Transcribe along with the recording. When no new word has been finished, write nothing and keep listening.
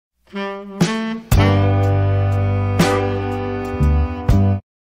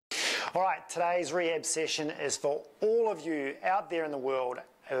today's rehab session is for all of you out there in the world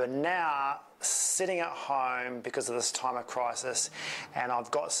who are now sitting at home because of this time of crisis, and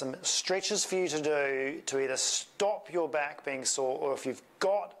I've got some stretches for you to do to either stop your back being sore, or if you've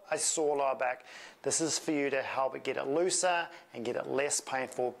got a sore lower back, this is for you to help it get it looser and get it less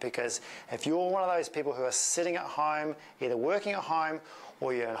painful. Because if you're one of those people who are sitting at home, either working at home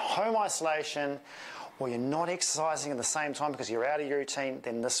or you're in home isolation, or you're not exercising at the same time because you're out of your routine,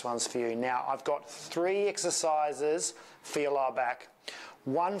 then this one's for you. Now, I've got 3 exercises for your lower back,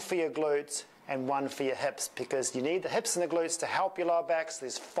 1 for your glutes and 1 for your hips, because you need the hips and the glutes to help your lower back. So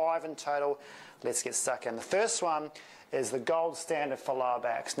there's 5 in total. Let's get stuck in. The first one is the gold standard for lower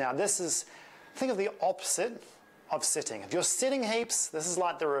backs. Now, this is, think of the opposite of sitting. If you're sitting heaps, this is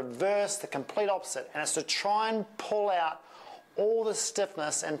like the reverse, the complete opposite, and it's to try and pull out all the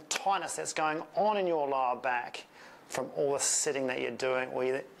stiffness and tightness that's going on in your lower back from all the sitting that you're doing,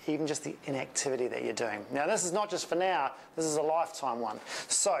 or even just the inactivity that you're doing. Now, this is not just for now, this is a lifetime one.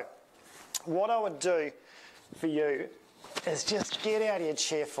 So, what I would do for you is just get out of your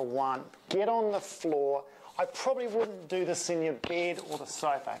chair for 1, get on the floor. I probably wouldn't do this in your bed or the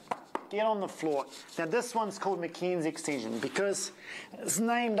sofa. Get on the floor. Now, this one's called McKenzie extension because it's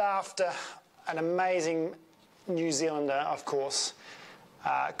named after an amazing New Zealander, of course,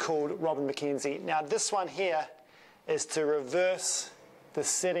 called Robin McKenzie. Now, this one here is to reverse the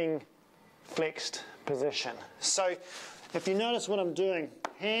sitting flexed position. So, if you notice what I'm doing,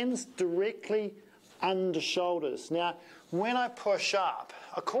 hands directly under shoulders. Now, when I push up,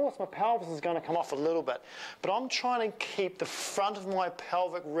 of course my pelvis is going to come off a little bit, but I'm trying to keep the front of my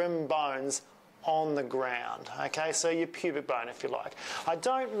pelvic rim bones on the ground, okay? So your pubic bone, if you like. I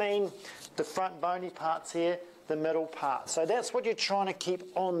don't mean the front bony parts here, the middle part. So that's what you're trying to keep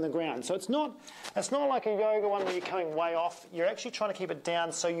on the ground. So it's not like a yoga one where you're coming way off. You're actually trying to keep it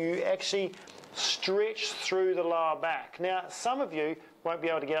down so you actually stretch through the lower back. Now, some of you won't be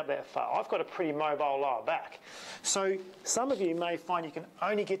able to get up that far. I've got a pretty mobile lower back. So some of you may find you can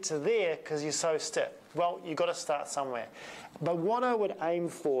only get to there because you're so stiff. Well, you've got to start somewhere. But what I would aim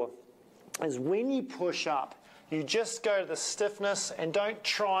for is when you push up, you just go to the stiffness and don't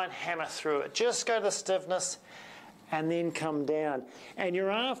try and hammer through it. Just go to the stiffness and then come down. And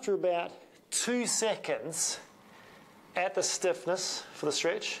you're after about 2 seconds at the stiffness for the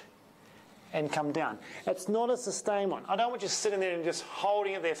stretch and come down. It's not a sustained one. I don't want you sitting there and just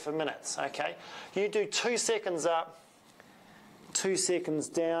holding it there for minutes, okay? You do 2 seconds up, 2 seconds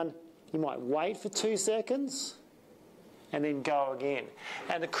down. You might wait for 2 seconds and then go again.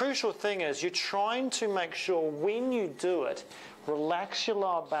 And the crucial thing is you're trying to make sure when you do it, relax your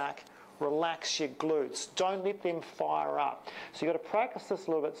lower back, relax your glutes. Don't let them fire up. So you've got to practice this a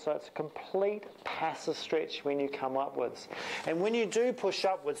little bit so it's a complete passive stretch when you come upwards. And when you do push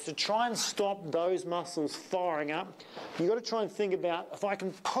upwards, to try and stop those muscles firing up, you've got to try and think about, if I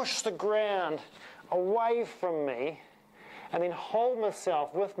can push the ground away from me and then hold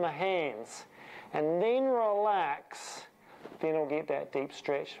myself with my hands and then relax, then I'll get that deep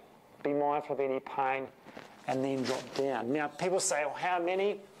stretch. Be mindful of any pain and then drop down. Now, people say, well, how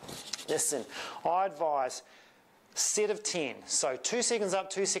many? Listen, I advise set of 10. So 2 seconds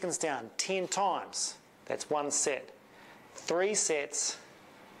up, 2 seconds down, 10 times. That's 1 set. 3 sets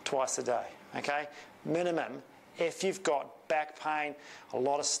twice a day, okay? Minimum if you've got back pain, a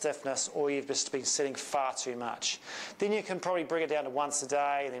lot of stiffness, or you've just been sitting far too much. Then you can probably bring it down to once a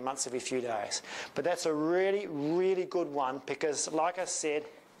day and then once every few days. But that's a really, really good one because, like I said,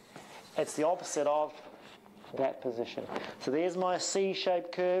 it's the opposite of that position. So there's my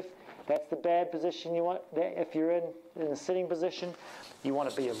C-shaped curve. That's the bad position you want. If you're in the sitting position, you want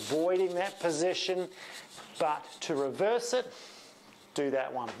to be avoiding that position. But to reverse it, do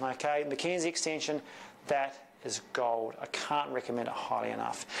that one, okay? McKenzie extension, that is gold. I can't recommend it highly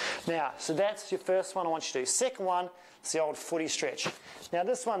enough. Now, so that's your first one I want you to do. Second one is the old footy stretch. Now,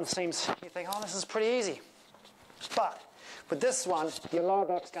 this one seems, you think, oh, this is pretty easy. But with this one, your lower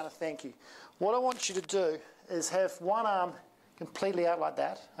back's going to thank you. What I want you to do is have one arm completely out like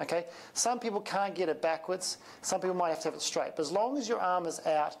that, okay? Some people can't get it backwards. Some people might have to have it straight. But as long as your arm is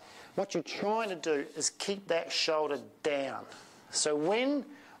out, what you're trying to do is keep that shoulder down. So when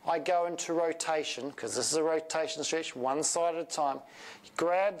I go into rotation, because this is a rotation stretch, one side at a time, you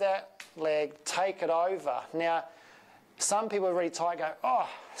grab that leg, take it over. Now, some people are really tight, go, oh,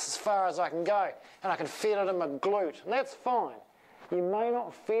 this is as far as I can go, and I can feel it in my glute, and that's fine. You may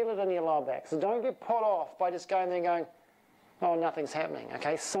not feel it in your lower back, so don't get put off by just going there and going, oh, nothing's happening,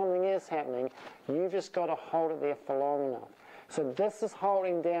 okay? Something is happening. You've just got to hold it there for long enough. So this is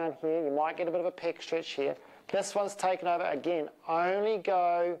holding down here. You might get a bit of a pec stretch here. This one's taken over. Again, only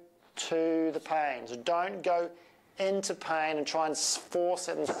go to the pain. So don't go into pain and try and force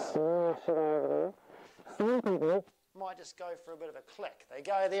it and smash it over there. Might just go for a bit of a click. They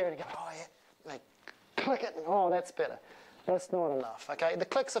go there and go, oh yeah, they click it, and oh, that's better. That's not enough, okay? The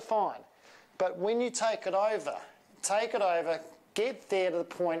clicks are fine. But when you take it over, get there to the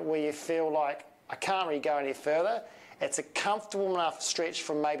point where you feel like, I can't really go any further. It's a comfortable enough stretch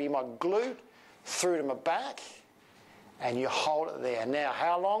from maybe my glute through to my back, and you hold it there. Now,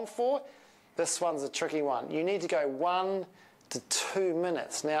 how long for? This one's a tricky one. You need to go 1 to 2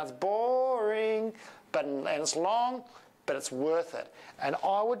 minutes. Now, it's boring, and it's long, but it's worth it. And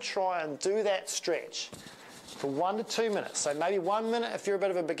I would try and do that stretch for 1 to 2 minutes. So maybe 1 minute if you're a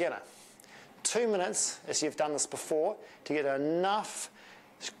bit of a beginner. 2 minutes, as you've done this before, to get enough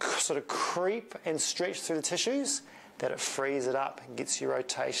sort of creep and stretch through the tissues that it frees it up and gets your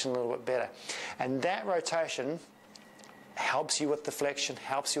rotation a little bit better. And that rotation helps you with the flexion,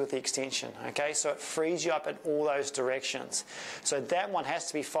 helps you with the extension, okay? So it frees you up in all those directions. So that one has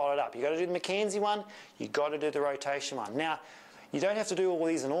to be followed up. You've got to do the McKenzie one, you've got to do the rotation one. Now, you don't have to do all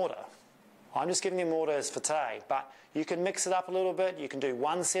these in order. I'm just giving them orders for today, but you can mix it up a little bit. You can do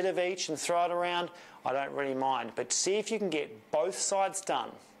one set of each and throw it around. I don't really mind, but see if you can get both sides done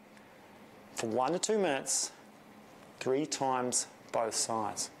for 1 to 2 minutes, 3 times both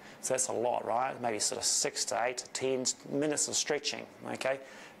sides. So that's a lot, right? Maybe sort of 6 to 8 to 10 minutes of stretching, okay?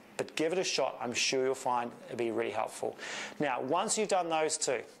 But give it a shot. I'm sure you'll find it'll be really helpful. Now, once you've done those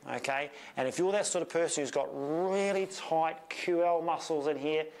two, okay, and if you're that sort of person who's got really tight QL muscles in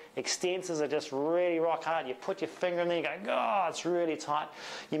here, extensors are just really rock hard, you put your finger in there, you go, oh, it's really tight,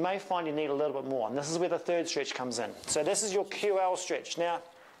 you may find you need a little bit more. And this is where the third stretch comes in. So this is your QL stretch. Now,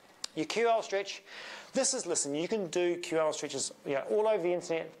 your QL stretch, this is, listen, you can do QL stretches all over the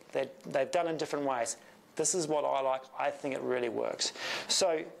internet. They've done in different ways. This is what I like. I think it really works.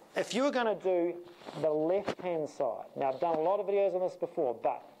 So if you're going to do the left-hand side, now I've done a lot of videos on this before,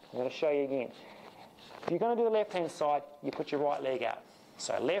 but I'm going to show you again. If you're going to do the left-hand side, you put your right leg out.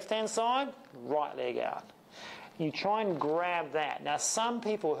 So left-hand side, right leg out. You try and grab that. Now some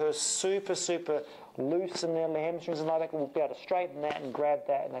people who are super, super loose in their hamstrings and like that will be able to straighten that and grab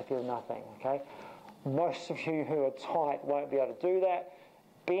that and they feel nothing, okay? Most of you who are tight won't be able to do that.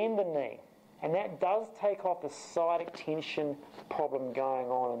 Bend the knee. And that does take off the side extension problem going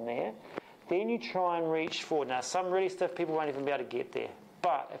on in there. Then you try and reach forward. Now, some really stiff people won't even be able to get there.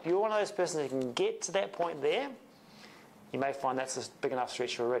 But if you're one of those persons who can get to that point there, you may find that's a big enough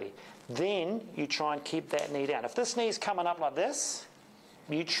stretch already. Then you try and keep that knee down. If this knee's coming up like this,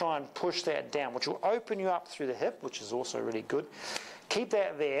 you try and push that down, which will open you up through the hip, which is also really good. Keep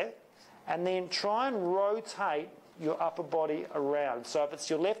that there, and then try and rotate your upper body around. So if it's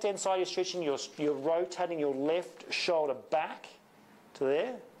your left-hand side you're stretching, you're rotating your left shoulder back to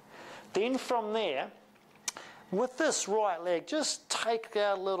there. Then from there, with this right leg, just take it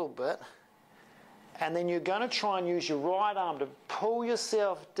out a little bit, and then you're going to try and use your right arm to pull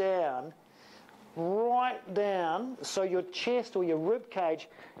yourself down, right down, so your chest or your rib cage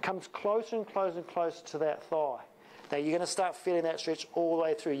comes closer and closer and closer to that thigh. Now you're going to start feeling that stretch all the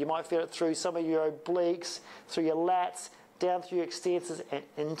way through. You might feel it through some of your obliques, through your lats, down through your extensors and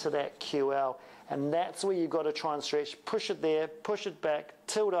into that QL. And that's where you've got to try and stretch. Push it there, push it back,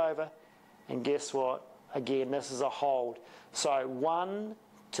 tilt over, and guess what? Again, this is a hold. So 1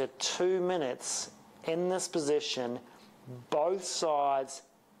 to 2 minutes in this position, both sides,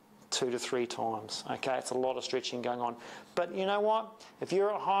 2 to 3 times. Okay, it's a lot of stretching going on. But you know what? If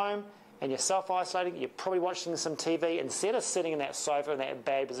you're at home and you're self-isolating, you're probably watching some TV, instead of sitting in that sofa in that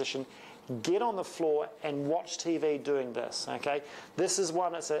bad position, get on the floor and watch TV doing this, okay? This is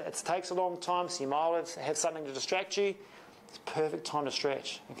one, it takes a long time, so you might have something to distract you. It's a perfect time to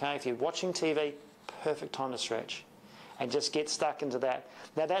stretch, okay? If you're watching TV, perfect time to stretch. And just get stuck into that.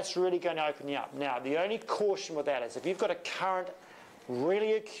 Now that's really going to open you up. Now the only caution with that is if you've got a current,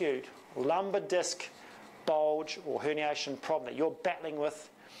 really acute lumbar disc bulge or herniation problem that you're battling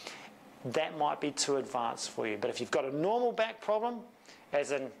with, that might be too advanced for you. But if you've got a normal back problem,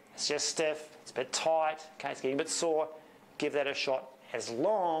 as in it's just stiff, it's a bit tight, okay, it's getting a bit sore, give that a shot as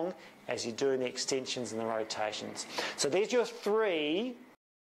long as you're doing the extensions and the rotations. So there's your 3